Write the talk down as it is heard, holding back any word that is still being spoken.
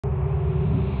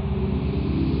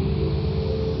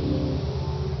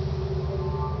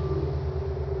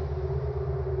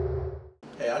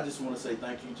I just want to say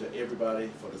thank you to everybody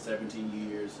for the 17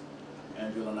 years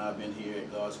Andrea and I have been here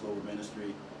at God's Glory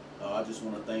Ministry. I just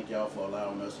want to thank y'all for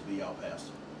allowing us to be our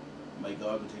pastor. May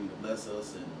God continue to bless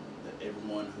us, and that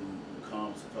everyone who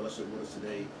comes to fellowship with us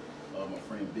today, my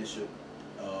friend Bishop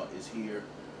is here,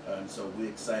 and so we're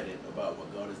excited about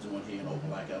what God is doing here in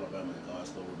Opelika, Alabama at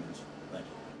God's Glory Ministry. Thank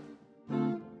you.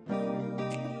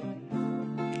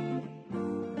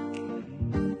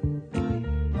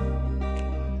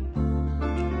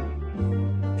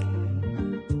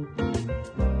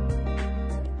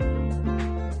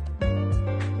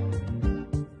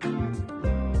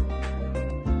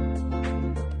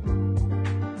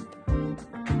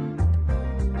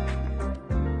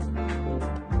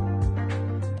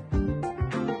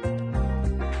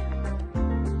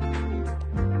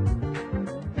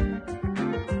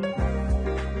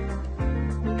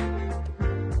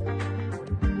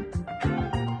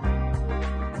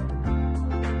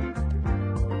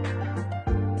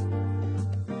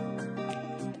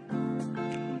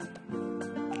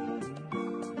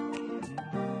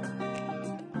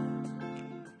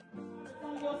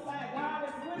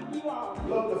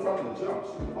 Loved her from the jump.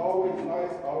 She was always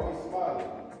nice, always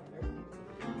smiling.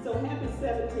 So happy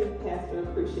 17th Pastor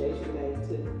Appreciation Day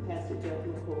to Pastor Jeff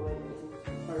McCoy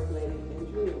and First Lady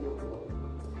Andrea McCoy.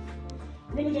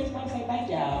 Really just want to say thank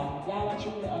y'all. Y'all are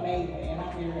truly amazing, and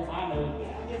I'm very honored.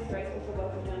 Yeah, I'm just grateful for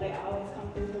both of them. They always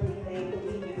come through for me. They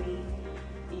believe in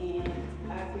me,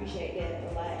 and I appreciate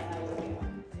that a lot, and I love you.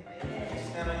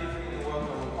 Stand on your feet and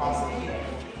welcome Apostle Keith.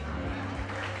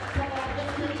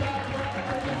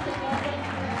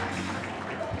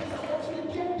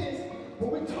 When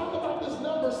we talk about this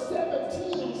number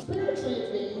 17, spiritually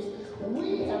it means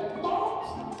we have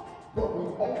thought, but we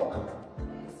overcome.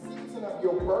 The season of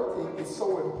your birthing is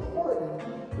so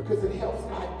important because it helps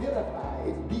identify,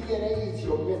 it DNAs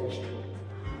your ministry.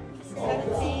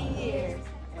 17 years.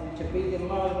 And to be the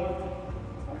mother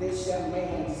of this young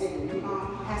man sitting here.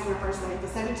 Pastor and First Lady for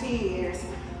 17 years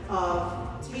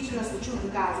of teaching us the truth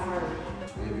of God's Word.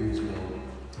 12 years ago,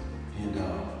 and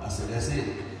I said, that's it.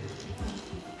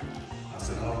 I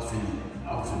said, I was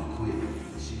finna quit.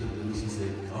 She looked at me, she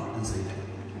said, God didn't say that.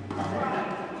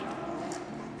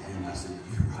 And I said,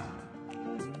 you're right.